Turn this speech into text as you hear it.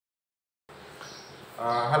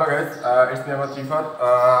Hello guys, it's me Rifat.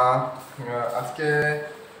 আজকে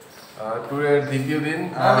ট্যুরের দ্বিতীয় দিন।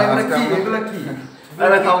 এগুলো কি?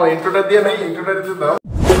 আরে থামো, ইন্ট্রোটা দিয়ে নেই, ইন্ট্রোটা দিতে দাও।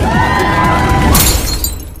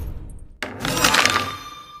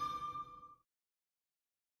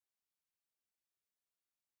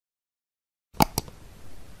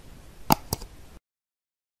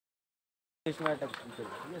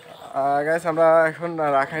 গাইস আমরা এখন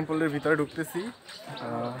রাখাইন পল্লীর ভিতরে ঢুকতেছি।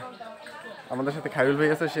 আমাদের সাথে খাইরুল ভাই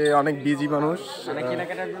আছে, সে অনেক বিজি মানুষ। মানে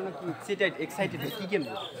কেনাকাটার জন্য কি এক্সাইটেড কি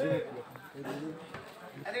কিনবো?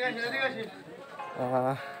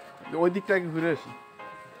 ওই দিকটা আগে ঘুরে আসি।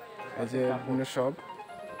 এই যে বোনের সব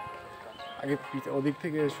আগে ওদিক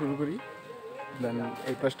থেকে শুরু করি, দেন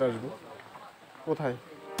এই পাশটা আসবো। কোথায়?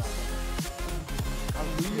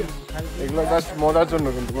 এগুলো জাস্ট মজার জন্য,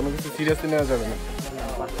 কিন্তু কোনো কিছু সিরিয়াসলি নেওয়া যাবে না।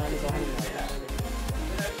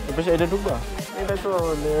 এটা ঢুকবা? এটা তো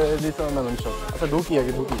লিসা অর্নামেন্ট শপ। আচ্ছা ঢুকি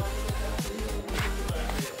আগে ঢুকি।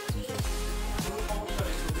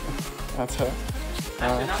 আচ্ছা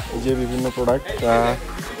এই যে বিভিন্ন প্রোডাক্ট,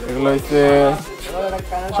 এগুলো হচ্ছে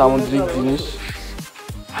সামুদ্রিক জিনিস।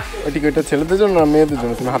 এটিকে এটা ছেলেদের জন্য না মেয়েদের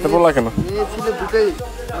জন্য? তুমি হাতে পড়লা কেন?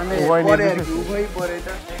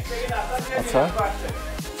 আচ্ছা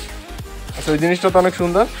আচ্ছা, ওই জিনিসটা তো অনেক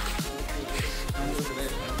সুন্দর।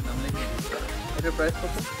 এটার প্রাইস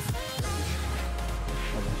কত?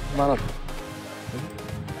 মারাত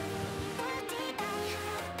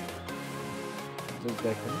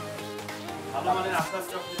দেখেন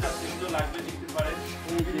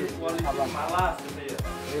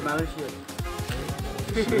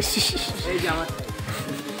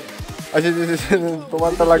আচ্ছা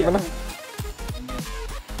তোমার তো লাগবে না?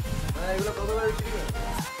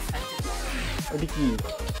 ওটি কি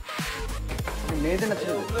মেয়েদের না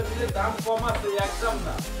দাম কম আছে একদম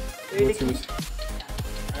না।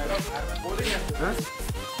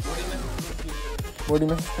 বডি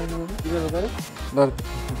ম্যাসাজ ধর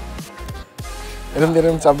এরকম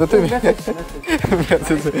এরকম চাপ দিতে।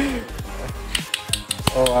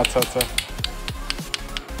 ও আচ্ছা আচ্ছা,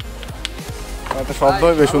 একটা শব্দ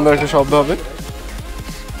হবে, সুন্দর একটা শব্দ হবে।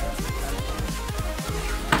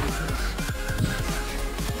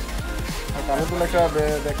 কানেরগুলো একটা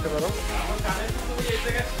দেখতে পারো।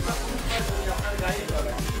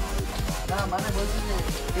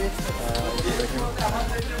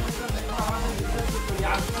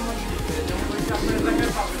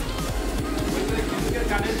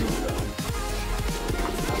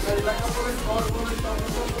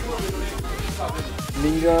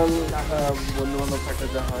 লিঙ্গাল বন্ধু বান্ধব থাকলে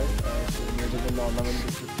যা হয়, মেয়েদের জন্য অর্নামেন্ট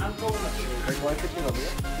কি হবে?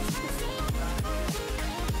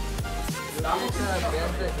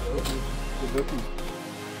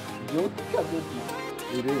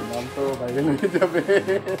 নাম তো বাইরে নিয়ে যাবে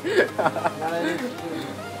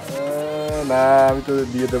না, আমি তো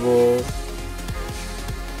দিয়ে দেবো।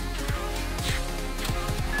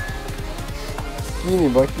 কি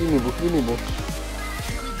নিব কি নিব কি নিব?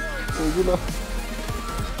 ওইগুলো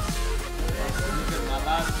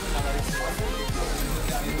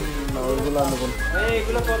ওইগুলো আনবো।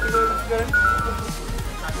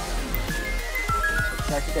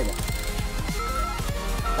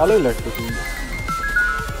 ভালোই লাগতো কিন্তু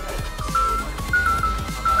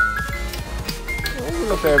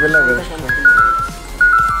ওগুলো তো অ্যাভেলেবেল।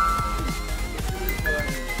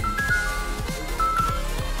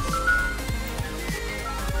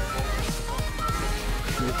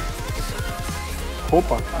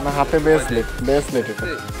 খোপা না হাতে ব্রেসলেট? ব্রেসলেট এটা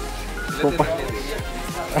খোপা।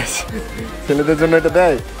 ছেলেদের জন্য এটা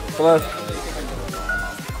দেয় তোমার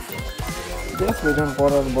ব্রেসলেট যখন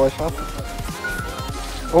পরার বয়স আছে।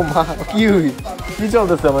 ও মা, কি কি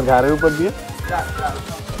চলতেছে আমার ঘাড়ের উপর দিয়ে?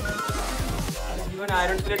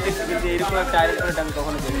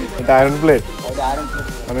 এটা আয়রন প্লেট,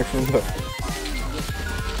 অনেক সুন্দর।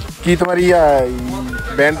 কি তোমার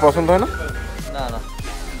ব্যান্ড পছন্দ হয় না? না না,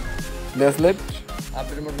 ব্রেসলেট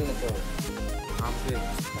আপডেট মডেল নিতে হবে।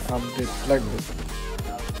 আপডেট লাগবে।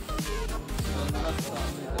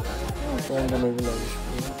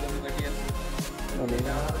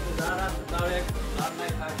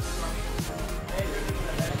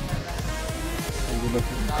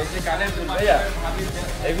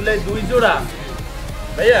 এগুলো দুই জোড়া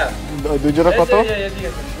ভাইয়া, দুই জোড়া কত?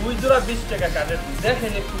 দুই জোড়া 20 টাকা কানের।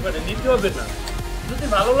 দেখেন একটু করে নিতে হবে না, যদি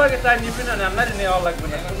ভালো লাগে তাই নিবে না, আপনারই নেওয়া লাগবে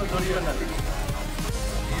না, কোনো জড়িয়ে না।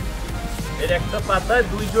 এর একটা পাতায়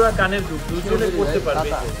দুই জোড়া কানের দুল, দুইজনে করতে পারবে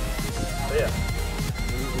ভাইয়া।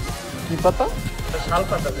 কি পাতা? শাল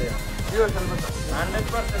পাতা ভাইয়া,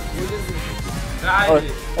 100%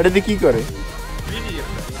 এটা দিয়ে কি করে? বিডি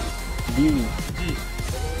বিড়ি। জি,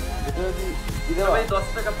 ভাই 10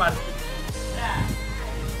 টাকা পার পিস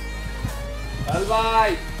চল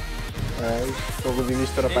ভাই এই সব জিনিস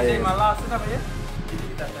তোরা পাই এই মালা আছে না ভাই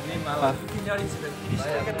এই মালা 3000 ছিল 30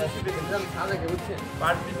 টাকা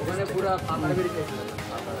পার পিস ওখানে পুরো পাতার বিড়ি খাইছিল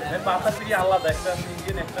এই পাতার বিড়ি আলাদা একটা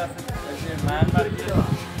ইন্ডিয়ান একটা আছে এই মায়ানমার কি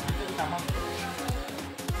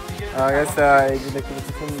গাইস এই যে দেখতে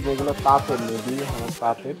পাচ্ছেন যেগুলো তাঁতের নদী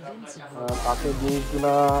তাঁতের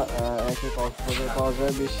জিনিসগুলো একই কক্সবাজারে পাওয়া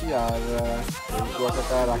যায় বেশি, আর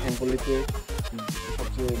কুয়াকাটা রাখেনপল্লিতে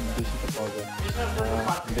সবচেয়ে বেশি পাওয়া যায়।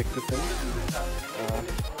 দেখতেছেন,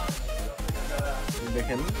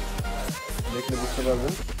 দেখেন, দেখলে বুঝতে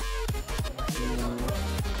পারবেন।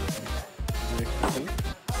 দেখতেছেন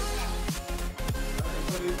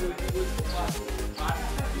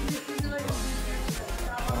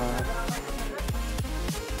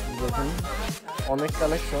দেখুন অনেক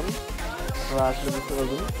কালেকশন, আপনারা আসলে বুঝতে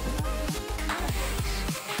পারবেন।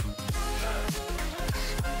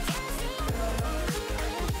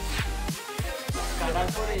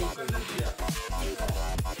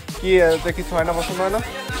 কি এতে কিছু হয় না, পছন্দ হয় না?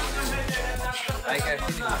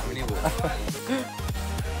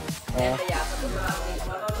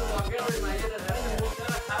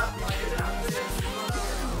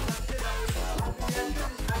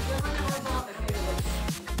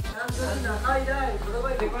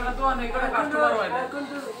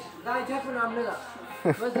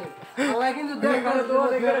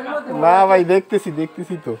 না ভাই, দেখতেছি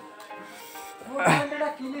তো।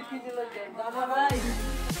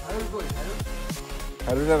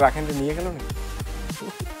 রাখেন নিয়ে গেল না?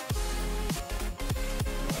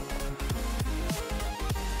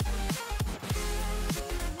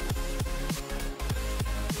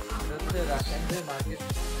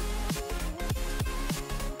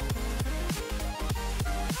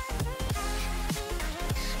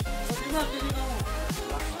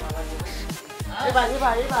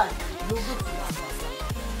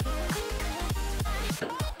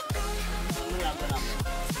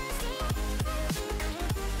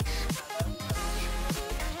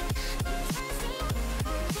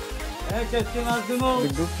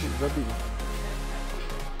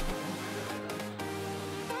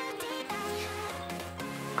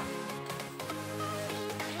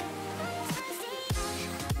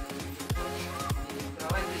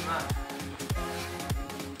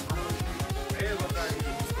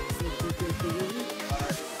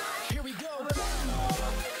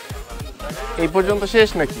 এই পর্যন্ত শেষ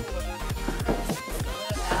নাকি?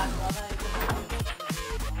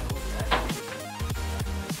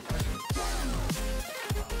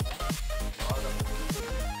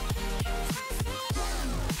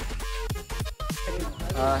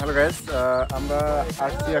 হ্যালো গাইস, আমরা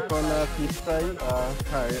আসছি এখন ফিশ ফ্রাই।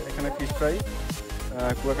 হ্যাঁ, এখানে ফিশ ফ্রাই,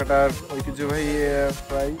 কুয়াকাটার ঐতিহ্যবাহী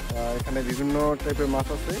ফ্রাই। এখানে বিভিন্ন টাইপের মাছ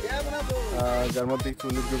আছে, যার মধ্যে কিছু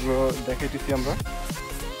উল্লেখযোগ্য দেখাইতেছি আমরা।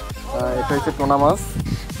 এটা হচ্ছে টোনা মাছ,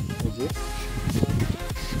 এই যে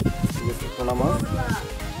টোনা মাছ।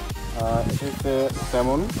 এটা হচ্ছে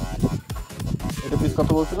স্যামন। এটা পিস কত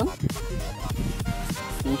বলছিলেন?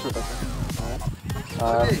 300 টাকা।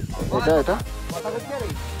 আর এটা এটা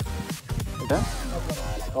এটা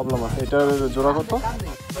কবলা মাছ। এটার জোড়া কত?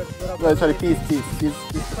 Sorry, piece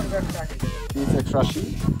 180।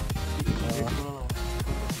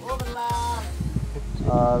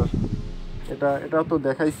 আর এটা তো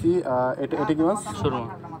দেখাইছি। এটা কি মাছ?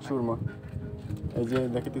 সুরমা। এই যে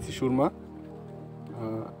দেখাইতেছি সুরমা।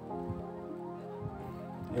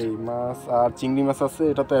 এই মাছ আর চিংড়ি মাছ আছে,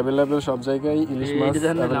 এটা তো অ্যাভেলেবেল সব জায়গায়। ইলিশ মাছ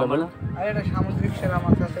অ্যাভেলেবেল। আর এটা সামুদ্রিক সেরা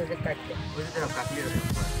মাছ আছে, এই যে কাটকে।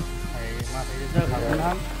 এই মাছ,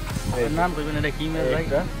 এই নাম কইবেন, এটা কি মাছ ভাই?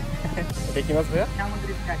 এটা কি মাছ ভাইয়া?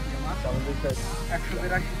 সামুদ্রিক কাটকে মাছ। সামুদ্রিক কাটকে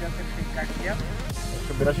 182 জাতের সেই কাটকিয়া।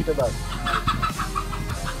 182টা দাঁত।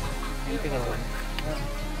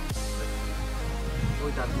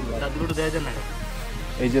 ওই দাঁতগুলো দেয়া যায় না?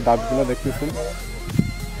 এই যে দাঁতগুলো দেখতেছেন,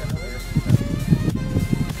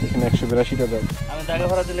 এখানে 182টা দাঁত। আমি টাকা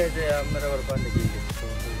ভরা দিলে যে আপনারা আবার পান নাকি?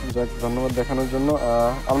 যাক, ধন্যবাদ দেখানোর জন্য।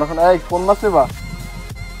 আমরা এখন কোন মাছ নেবা?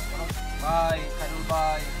 ভাই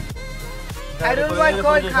খায়রুল ভাই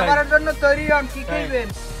কই খাবারের জন্য তৈরি হন, কি খাইবেন?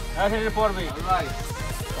 সেটা পড়বে ভাই।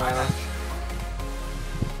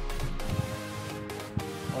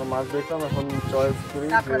 আমরা মাছ দেখলাম, এখন চয়েস করি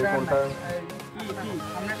যে কোনটা।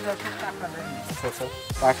 আচ্ছা,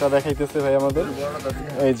 কাঁকড়া দেখাইতেছে ভাই আমাদের।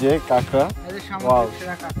 এই যে কাঁকড়া, ওয়াও,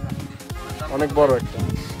 অনেক বড় একটা।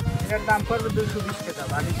 এটার দাম পড়বে 220 টাকা।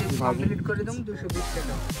 বাড়ি থেকে কমপ্লিট করে দেবো 220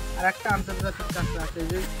 টাকা। আর একটা আন্তর্জাতিক কাঁকড়া আছে,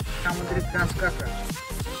 যে সামুদ্রিক রাস কাঁকড়া।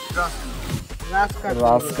 রাস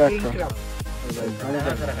কাঁকড়া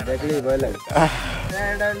দেখলেই ভয় লাগে।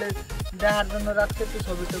 এটা হলে দেখার জন্য রাখতে একটু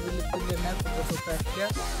ছবি টবি তুলে নেয়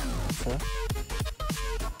আচ্ছা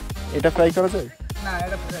এটা ফ্রাই করা যায়? না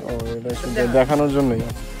এটা ও এটা শুধু দেখানোর জন্যই।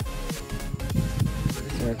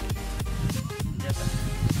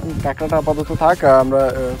 কাঁকড়াটা আপাতত থাক, আমরা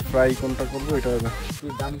ফ্রাই কোনটা করবো এটা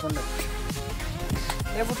দাম কোনটা?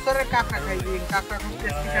 এবছরের কাঁকড়া খাইবি, কাঁকড়া খুব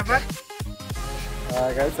টেস্টি খাবার।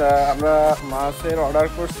 গাইস আমরা মাছের অর্ডার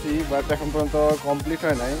করছি বাট এখন পর্যন্ত কমপ্লিট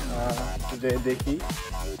হয় নাই। একটু যে দেখি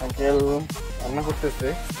আঙ্কেল রান্না করতেছে।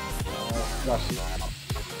 বাসি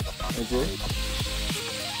এই যে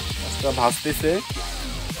মাছটা ভাজতেছে।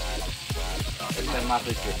 মাছ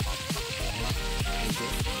হচ্ছে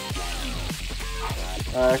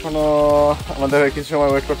এখনো আমাদের কিছু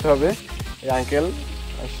সময় ওয়েট করতে হবে। এই আঙ্কেল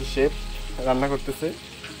শেফ রান্না করতেছে,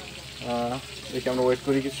 দেখি আমরা ওয়েট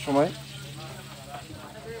করি কিছু সময়।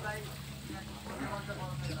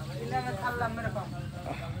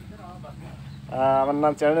 আমার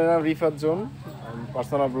নাম, চ্যানেলের নাম রিফাত জোন,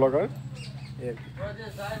 পার্সোনাল ব্লগার।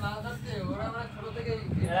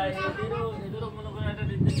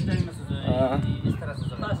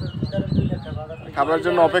 খাবারের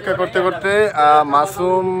জন্য অপেক্ষা করতে করতে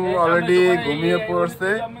মাসুম অলরেডি ঘুমিয়ে পড়ছে।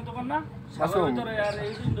 মাসুম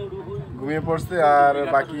ঘুমিয়ে পড়ছে আর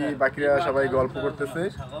বাকিরা সবাই গল্প করতেছে।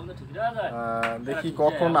 দেখি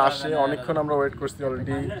কখন আসে, অনেকক্ষণ আমরা ওয়েট করছি,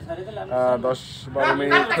 অলরেডি 10-12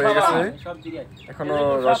 মিনিট হয়ে গেছে, এখনো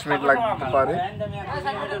 10 মিনিট লাগতে পারে।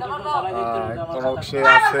 সে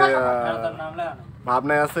আছে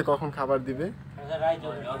ভাবনায় আছে কখন খাবার দিবে।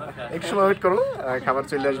 একটু সময় ওয়েট করো, খাবার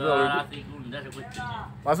চলে আসবে অলরেডি।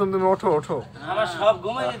 মাসুম তুমি ওঠো ওঠো।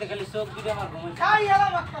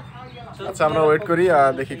 আচ্ছা আমরা ওয়েট করি,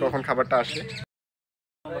 দেখি কখন খাবারটা আসে।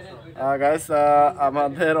 গাইস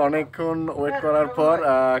আমাদের অনেকক্ষণ ওয়েট করার পর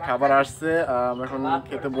খাবার আসছে, আমরা এখন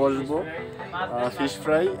খেতে বসবো। ফিশ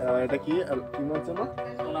ফ্রাই, এটা কি কি মাছ জানো?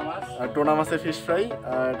 টোনা মাছের ফিশ ফ্রাই।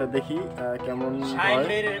 এটা দেখি কেমন হয়।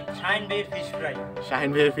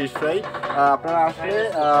 শাহিন ভাইয়ের ফিশ ফ্রাই। আপনারা আসলে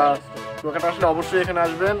কুয়াকাটা আসলে অবশ্যই এখানে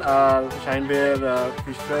আসবেন আর শাহিন ভাইয়ের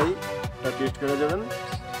ফিশ ফ্রাইটা টেস্ট করে যাবেন,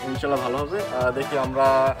 ইনশাল্লাহ ভালো হবে। দেখি আমরা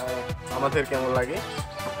আমাদের কেমন লাগে।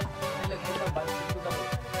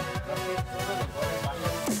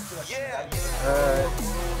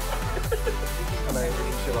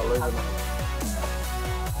 ভালো হবে না।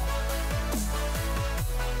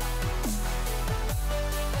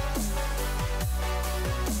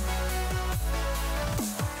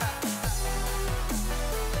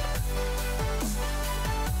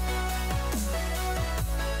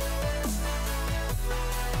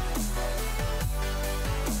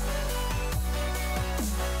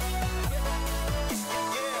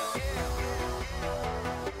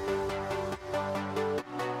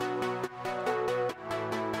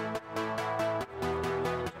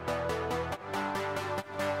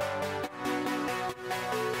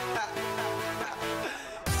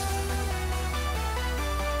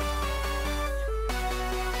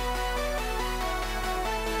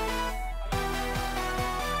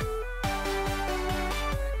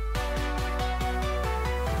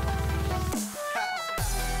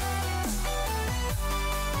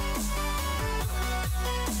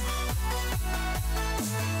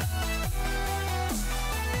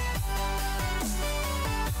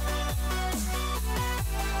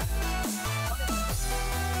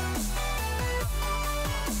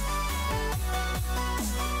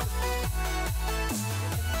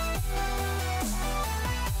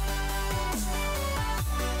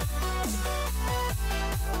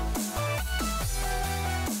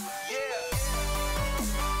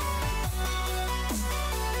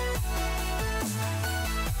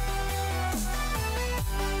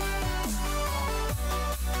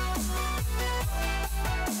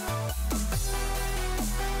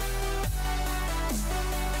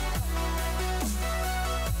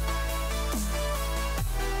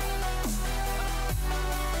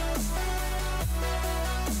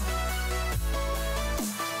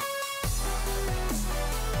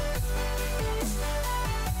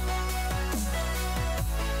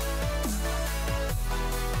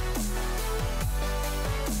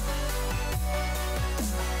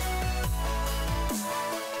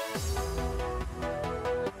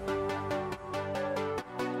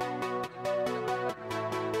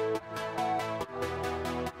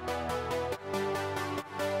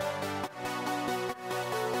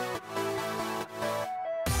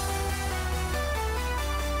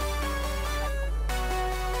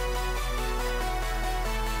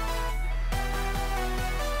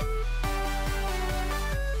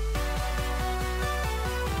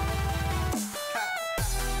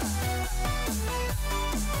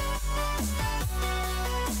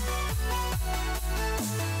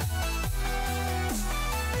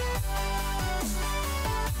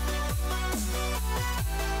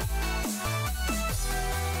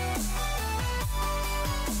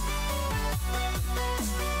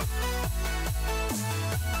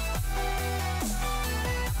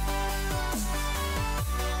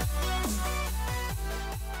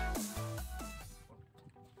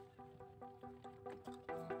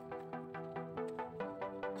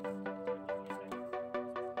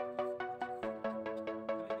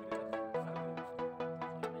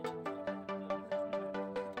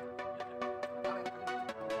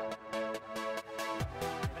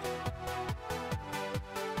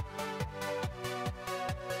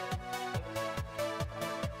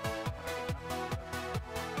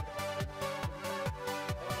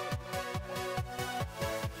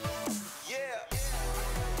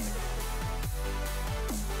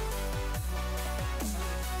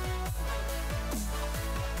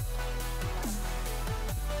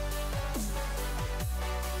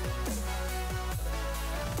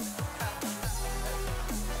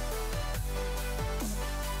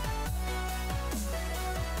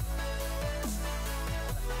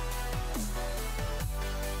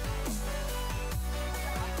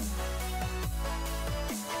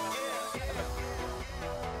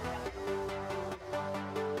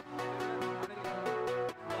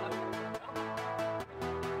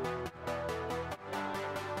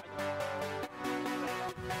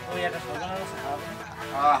 ওই একটা সরকার আছে খাওয়াবে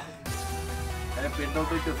আরে পেটটাও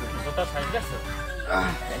তো হইতেছে জোতা সাইজ আছে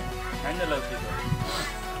হ্যান্ডেল আছে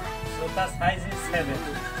জোতা সাইজ ইজ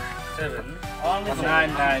 7 only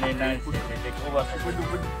 999 ওভার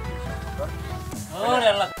ওরে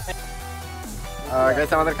আল্লাহ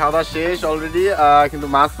গাইস আমাদের খাওয়া দাওয়া শেষ অলরেডি কিন্তু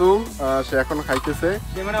মাসুম সে এখনো খাইতেছে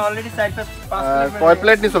সে মানে অলরেডি 4-5 কয়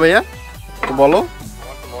প্লেট নিছো ভাইয়া তো বলো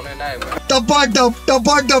মনে নাই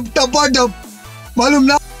टपाटप मालूम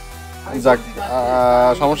ना যাক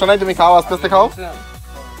সমস্যা নাই তুমি খাও আস্তে আস্তে খাও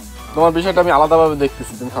তোমার বিষয়টা আমি আলাদাভাবে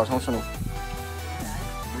দেখতেছি তুমি খাও সমস্যা নেই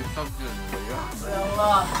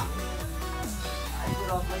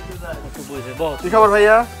কি খবর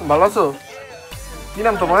ভাইয়া ভালো আছো কি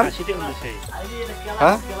নাম তোমার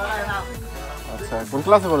হ্যাঁ আচ্ছা কোন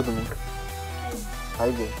ক্লাসে পড়ো তুমি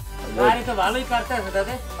ফাইভে গাড়ি তো ভালোই কাটতে আছে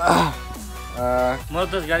দাদা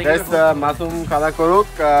গাইস মাসুম খাওয়া করুক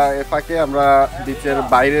এর ফাঁকে আমরা বিচের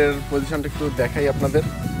বাইরের পজিশনটা একটু দেখাই আপনাদের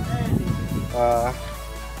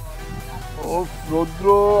ও রৌদ্র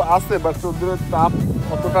আছে বাট রৌদ্রের তাপ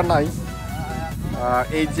অতটা নাই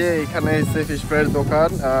এই যে এখানে এসে ফিশ ফ্রাইয়ের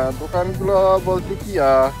দোকানগুলো বলতে কি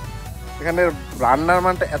এখানে রান্নার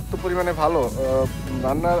মানটা এত পরিমাণে ভালো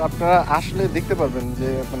রান্নার আপনারা আসলে দেখতে পারবেন যে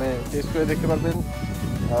মানে টেস্ট করে দেখতে পারবেন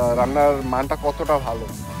রান্নার মানটা কতটা ভালো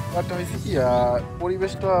বাট হয়েছে কি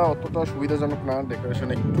পরিবেশটা অতটা সুবিধাজনক না ডেকোরেশন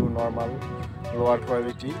একটু নর্মাল লোয়ার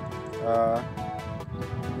কোয়ালিটি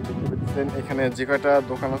দেখতে পাচ্ছেন এখানে যে কয়টা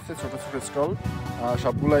দোকান আছে ছোটো ছোটো স্টল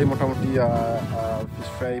সবগুলাই মোটামুটি ফিশ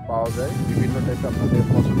ফ্রাই পাওয়া যায় বিভিন্ন টাইপের আপনাদের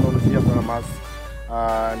পছন্দ অনুযায়ী আপনারা মাছ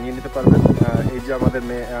নিয়ে নিতে পারবেন এই যে আমাদের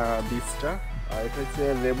বীজটা এটা হচ্ছে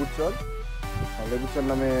লেবুচর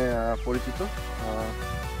নামে পরিচিত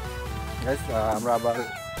গাইস আমরা আবার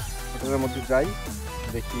হোটেলের মধ্যে যাই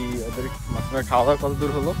দেখি ওদের মাছের খাওয়া দাওয়া কত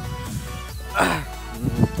দূর হলো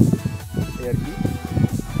এই আর কি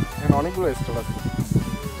এখানে অনেকগুলো স্টল আছে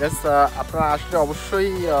গাইস আপনারা আসলে অবশ্যই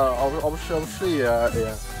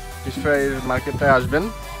ফিশ ফ্রাইয়ের মার্কেটটায় আসবেন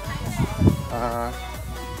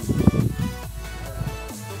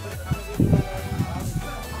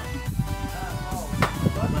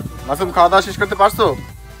মাসুম খাওয়া দাওয়া শেষ করতে পারছো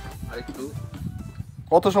আরেকটু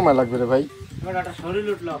কত সময় লাগবে রে ভাই একটা শরীর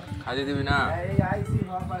উঠলো খাইতে দিবি না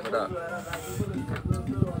ওটা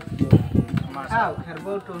খাও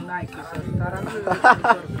খারবো তো নাই কিছু তারা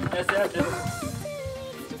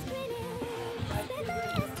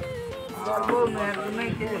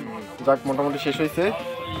যাক মোটামুটি শেষ হয়েছে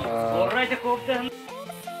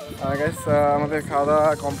গাইস আমাদের খাওয়া দাওয়া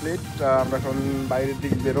কমপ্লিট আমরা এখন বাইরের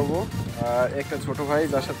দিকে বেরোবো একটা ছোট ভাই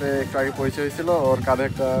যার সাথে একটু আগে পরিচয় হয়েছিল ওর কাঁধে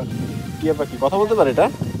একটা টিয়া পাখি কথা বলতে পারে এটা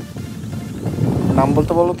নাম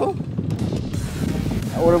বলতে বলো তো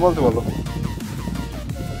ওরে বলতে বলো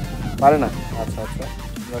পারে না আচ্ছা আচ্ছা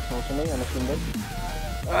সমস্যা নেই অনেক সুন্দর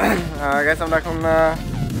গাইস আমরা এখন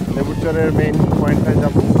লেবুচরের মেইন পয়েন্টটায়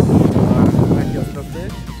যাবো নাকি আস্তে আস্তে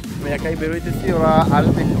আমি একাই বেরোইতেছি ওরা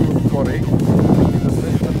আসবে একটু পরে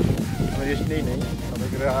রেস্ট নেই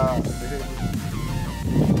সবাইকে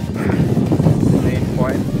মেইন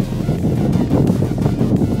পয়েন্ট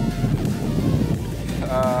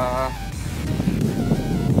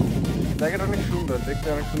জায়গাটা অনেক সুন্দর দেখতে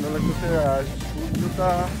অনেক সুন্দর লাগতেছে আর সূর্যটা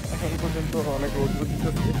এখন পর্যন্ত অনেক রোদ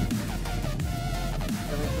দিতেছে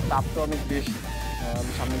তাপটা অনেক বেশি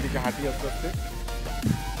আমি সামনের দিকে হাঁটি আস্তে আস্তে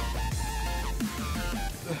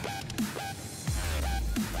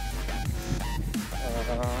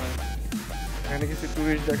এখানে কিছু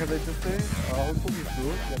টুরিস্ট দেখা যাইতেছে অল্প কিছু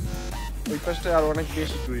ওই পাশটায় আরো অনেক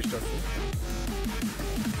বেশি টুরিস্ট আছে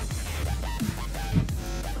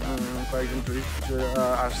কয়েকজন টুরিস্ট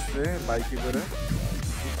আসছে বাইকে করে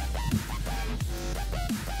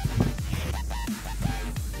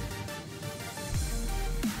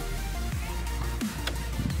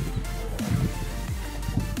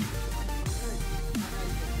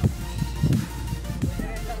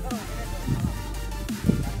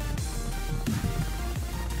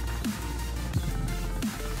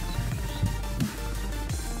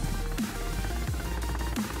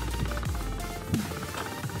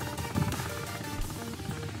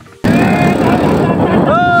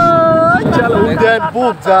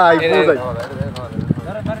বুঝাই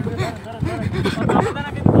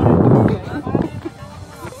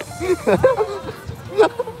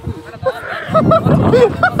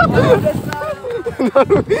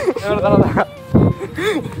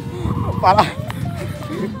পালা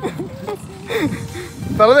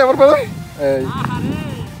তাহলে এবার পালা এই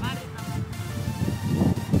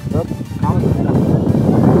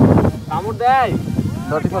কামড় দেয়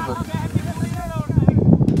ঠিক মতো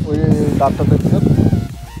ওই দাঁতটা দেখতে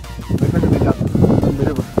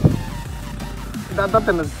বেরোবো দাঁত দাঁত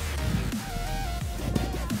না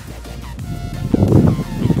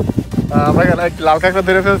আমরা এখানে একটি লাল কাঁকড়া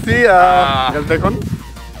ধরে ফেলছি। দেখুন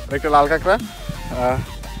একটা লাল কাঁকড়া,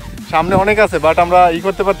 সামনে অনেক আছে বাট আমরা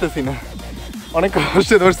করতে পারতেছি না, অনেক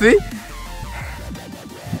কষ্টে ধরছি।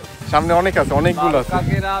 সামনে অনেক আছে, অনেকগুলো আছে।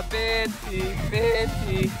 কাকেরা পেয়েছি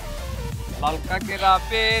পেয়েছি, লাল কাকেরা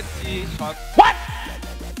পেয়েছি,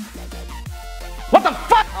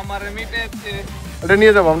 আমার মিটেছে। এটা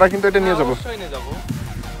নিয়ে যাবো আমরা, কিন্তু এটা নিয়ে যাবো। অবশ্যই নিয়ে যাবো।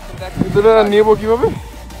 এটা নিয়ে কিভাবে?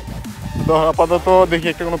 তো আপাতত দেখি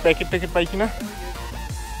একটা কোনো প্যাকেট ট্যাকেট পাই কিনা।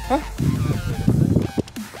 হ্যাঁ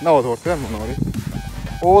না, ও ধরতে পারবো না।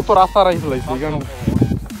 ও তো রাস্তা রাখি ফেলাইছে, এখানে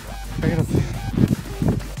প্যাকেট আছে।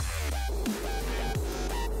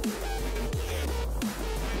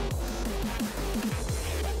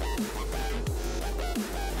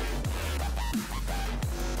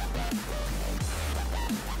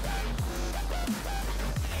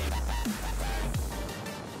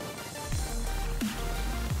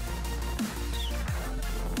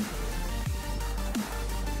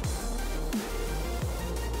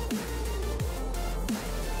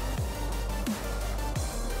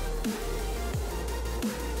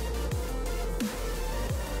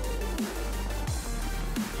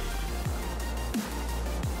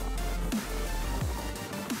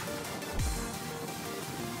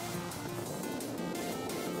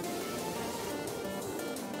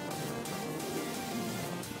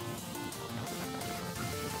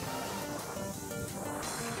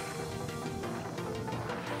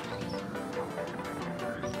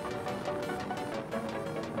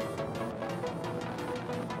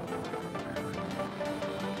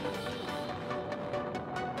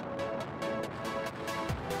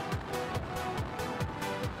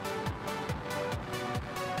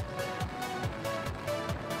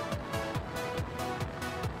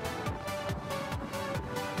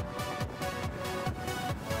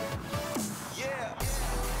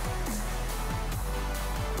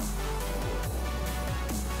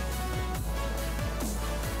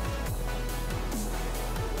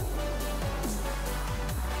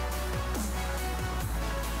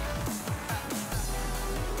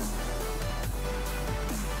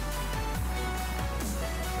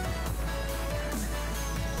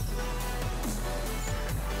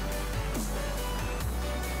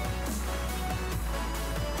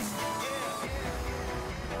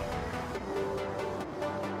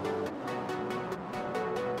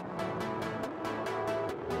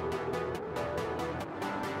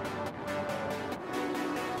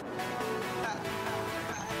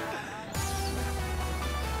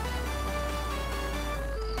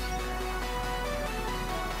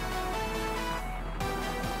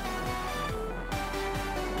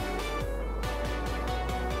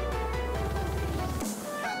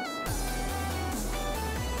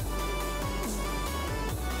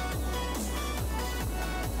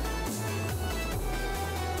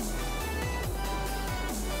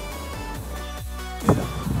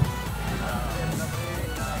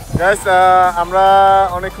 গাইস, আমরা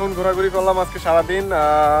অনেকক্ষণ ঘোরাঘুরি করলাম আজকে সারাদিন।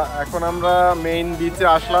 এখন আমরা মেইন বিচে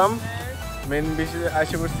আসলাম। মেইন বিচে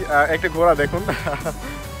এসে পড়ছি। একটা ঘোড়া দেখুন,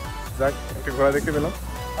 যাক একটা ঘোড়া দেখতে পেলাম।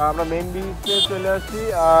 আমরা মেইন বিচে চলে আসছি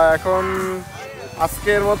এখন।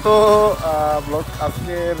 আজকের মতো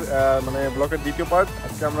আজকের মানে ব্লগের দ্বিতীয় পার্ট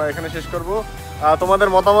আজকে আমরা এখানে শেষ করব। তোমাদের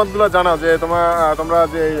মতামতগুলো জানাও যে তোমরা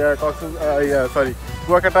যে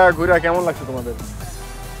কুয়াকাটা ঘুরে কেমন লাগছে তোমাদের?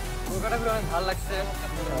 কুয়াকাটা ঘুরে অনেক ভালো লাগছে,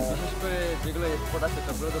 বিশেষ করে যেগুলো স্পট আছে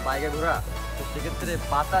সবগুলো তো বাইকে ঘোরা, তো সেক্ষেত্রে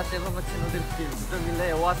বাতাস এবং হচ্ছে নদীর ফিল দুটো মিলে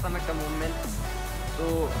ওয়াসাম একটা মুভমেন্ট। তো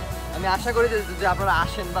আমি আশা করি যে আপনারা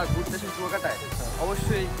আসেন বা ঘুরতে আসেন কুয়াকাটায়,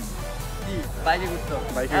 অবশ্যই কি বাইকে ঘুরতে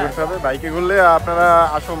হবে। বাইকে ঘুরলে আপনারা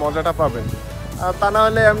আসল মজাটা পাবেন। তা না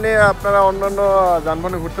হলে এমনি আপনারা অন্যান্য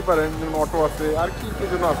যানবাহনে ঘুরতে পারেন, যেমন অটো আছে আর কি কি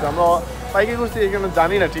জন্য আছে। আমরা বাইকে ঘুরছি এখানে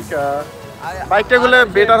জানি না ঠিক। বাইকটা গুলো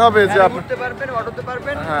বেটার হবে যে আপনি ঘুরতে পারবেন, অটোতে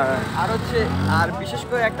পারবেন। হ্যাঁ, আর বিশেষ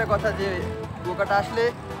করে একটা কথা যে কুয়াকাটা আসলে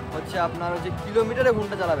হচ্ছে আপনার হচ্ছে কিলোমিটারে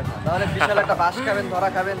ঘন্টা চালাবেন না, তাহলে বিশাল একটা বাস খাবেন, ধরা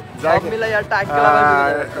খাবেন, সব মিলাই আর টাইট লাগাবেন।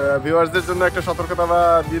 ভিউয়ার্সদের জন্য একটা সতর্কতা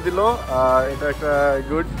দিয়ে দিল, এটা একটা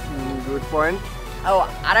গুড পয়েন্ট।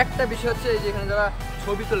 আর একটা বিষয় হচ্ছে যে এখানে যারা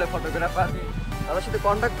ছবি তোলে ফটোগ্রাফার, তাদের সাথে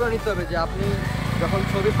কন্ট্যাক্ট করে নিতে হবে যে আপনি যখন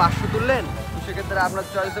ছবি 500 তুললেন, তো সেক্ষেত্রে আপনার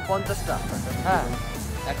চয়েসে 50টা। হ্যাঁ,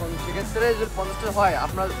 এখন সেক্ষেত্রে যদি 50টা হয়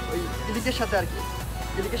আপনার ওই ক্লিকের সাথে আর কি,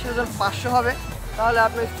 ক্লিকের সাথে যখন 500 হবে তাহলে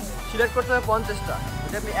আপনি সিলেক্ট করতে হবে 50টা।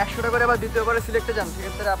 যদি আপনি 100টা করে আবার দ্বিতীয়বারে সিলেক্টে যান,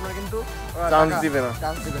 সেক্ষেত্রে আপনার কিন্তু চান্স দিবে না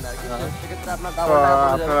আর কি। সেক্ষেত্রে আপনার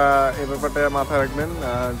আপনারা এই ব্যাপারটা মাথায় রাখবেন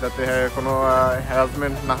যাতে কোনো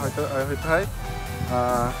হ্যারাসমেন্ট না হইতে হয়।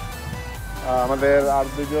 আমাদের আর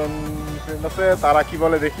দুজন ফ্রেন্ড আছে, তারা কি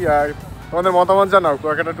বলে দেখি। আর তোমাদের মতামত জানাও,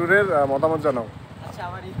 কুয়াকাটা ট্যুরের মতামত জানাও। আচ্ছা,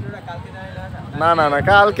 না না না,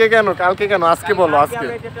 কালকে কেন, কালকে কেন, আজকে বলো, আজকে।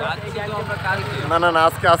 না না না,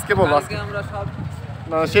 আজকে, আজকে বলো, আজকে।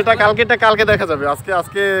 না সেটা কালকেটা কালকে দেখা যাবে, আজকে,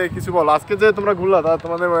 আজকে কিছু বলো। আজকে যে তোমরা ঘুরলা, তা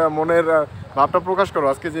তোমাদের মনের ভাবটা প্রকাশ করো,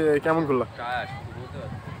 আজকে যে কেমন ঘুরলা।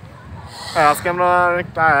 হ্যাঁ, আজকে আমরা অনেক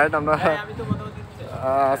টায়ার্ড। আমরা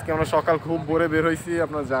আজকে আমরা সকাল খুব ভোরে বের হয়েছি,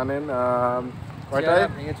 আপনারা জানেন। কয়টায়,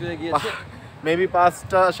 মেবি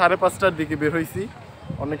 5টা, 5:30টার দিকে বের হয়েছি।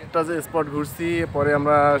 অনেকটা যে স্পট ঘুরছি, পরে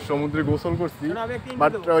আমরা সমুদ্রে গোসল করছি,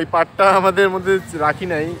 বাট ওই পার্টটা আমাদের মধ্যে রাখি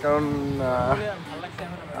নাই, কারণ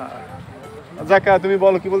যাকা তুমি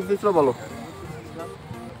বলো, কি বলতে চাইছো বলো।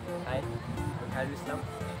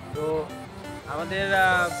 তো আমাদের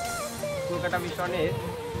কুয়াকাটা মিশনে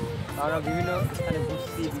আমরা বিভিন্ন স্থানে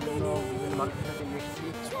ঘুরছি, বিভিন্ন মানুষের সাথে মিশছি,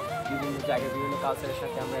 বিভিন্ন জায়গায় বিভিন্ন কালচারের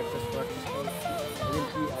সাথে আমরা অ্যাডজাস্ট করার চেষ্টা করছি।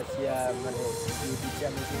 এমনকি আসিয়া মানে বিচে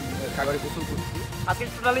আমরা সাগরে গোসল করছি। আজকে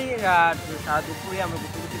টোটালি সারা দুপুরে আমরা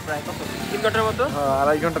গোসল করছি প্রায় কত 3 ঘন্টার মতো,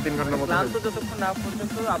 2.5 ঘন্টা 3 ঘন্টার মতো ক্লান্ত যতক্ষণ না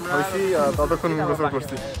পর্যন্ত আমরা ততক্ষণ গোসল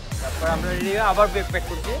করছি। তারপর আমরা রেডি হয়ে আবার ব্যাক প্যাক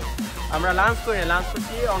করছি। আমরা লাঞ্চ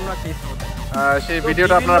করছি অন্য একটা স্পটে। সেই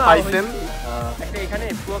ভিডিওটা আপনারা পাইছেন। একটা এখানে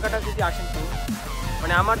কুয়াকাটা যদি আসেন তো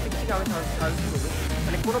মানে আমার দিক থেকে আমি সাজেস্ট করবো,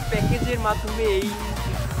 মানে কোনো প্যাকেজের মাধ্যমে এই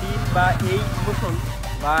সিন বা এই ইমোশন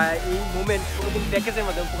বা এই মুমেন্ট কোনোদিন প্যাকেজের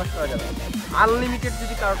মাধ্যমে প্রকাশ করা যাবে। আনলিমিটেড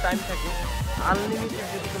যদি কারো টাইম থাকে, আনলিমিটেড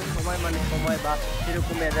যদি কোনো সময় মানে সময় বা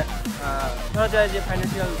সেরকমের ধরা যায় যে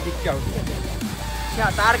ফাইন্যান্সিয়াল দিকটাও ঠিক আছে,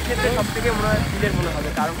 তার ক্ষেত্রে সব থেকে মনে হয় ফিলের মনে হবে।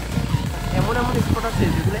 কারণ এমন এমন স্পট আছে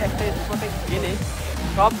যেগুলো একটা স্পটে গেলে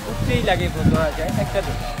সব ঘুরতেই লাগে, ধরা যায় একটা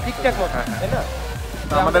দিন ঠিকঠাক মতো, তাই না?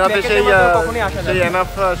 আমাদের হাতে সেই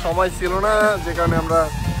এনাফ সময় ছিল না, যে কারণে আমরা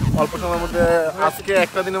অল্প সময়ের মধ্যে আজকে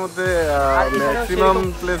একটা দিনের মধ্যে ম্যাক্সিমাম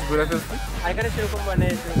প্লেস ঘুরে ফেলছি। আর এখানে সেরকম মানে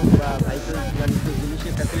ভাইকেল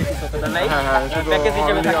জিনিসের ফ্যাসিলিটিস অতটা নাই, শুধু প্যাকেজ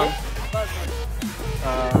হিসেবে থাকে।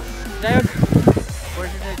 যাই হোক,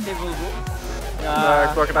 পরিশেষে বলবো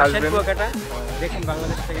কুয়াকাটা দেখুন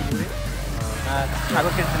বাংলাদেশ থেকে ঘুরে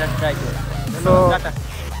সাগরকে ট্রাই করে। তো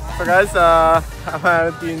গাইস, আমার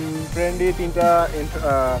 3 ফ্রেন্ডই 3টা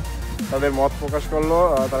তাদের মত প্রকাশ করলো,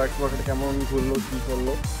 তারা কুয়াকাটা কেমন ঘুরলো, কী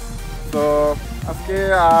করলো। তো আজকে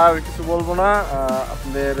আর কিছু বলবো না,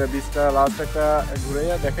 আপনাদের বিচটা লাস্ট একটা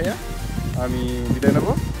ঘুরাইয়া দেখাইয়া আমি বিদায়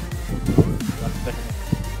নেবো।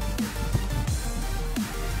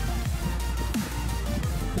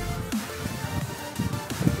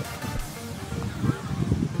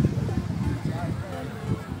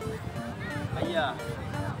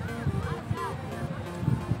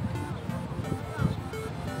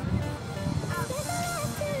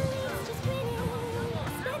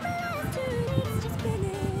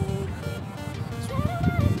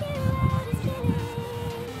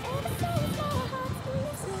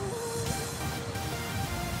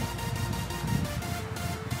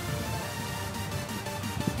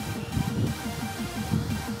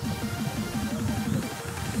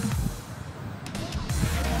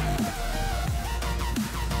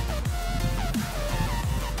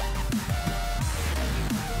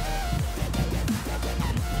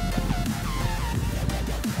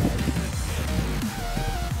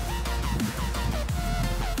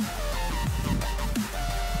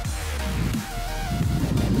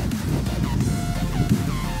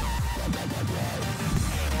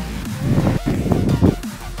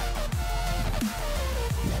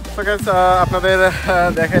 আপনাদের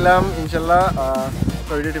দেখাইলাম ইনশাল্লাহ।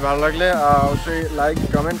 তো ভিডিওটি ভালো লাগলে অবশ্যই লাইক,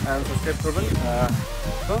 কমেন্ট অ্যান্ড সাবস্ক্রাইব করবেন।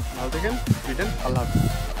 তো ভালো থাকেন, ব্রিটেন, আল্লাহ হাফিজ।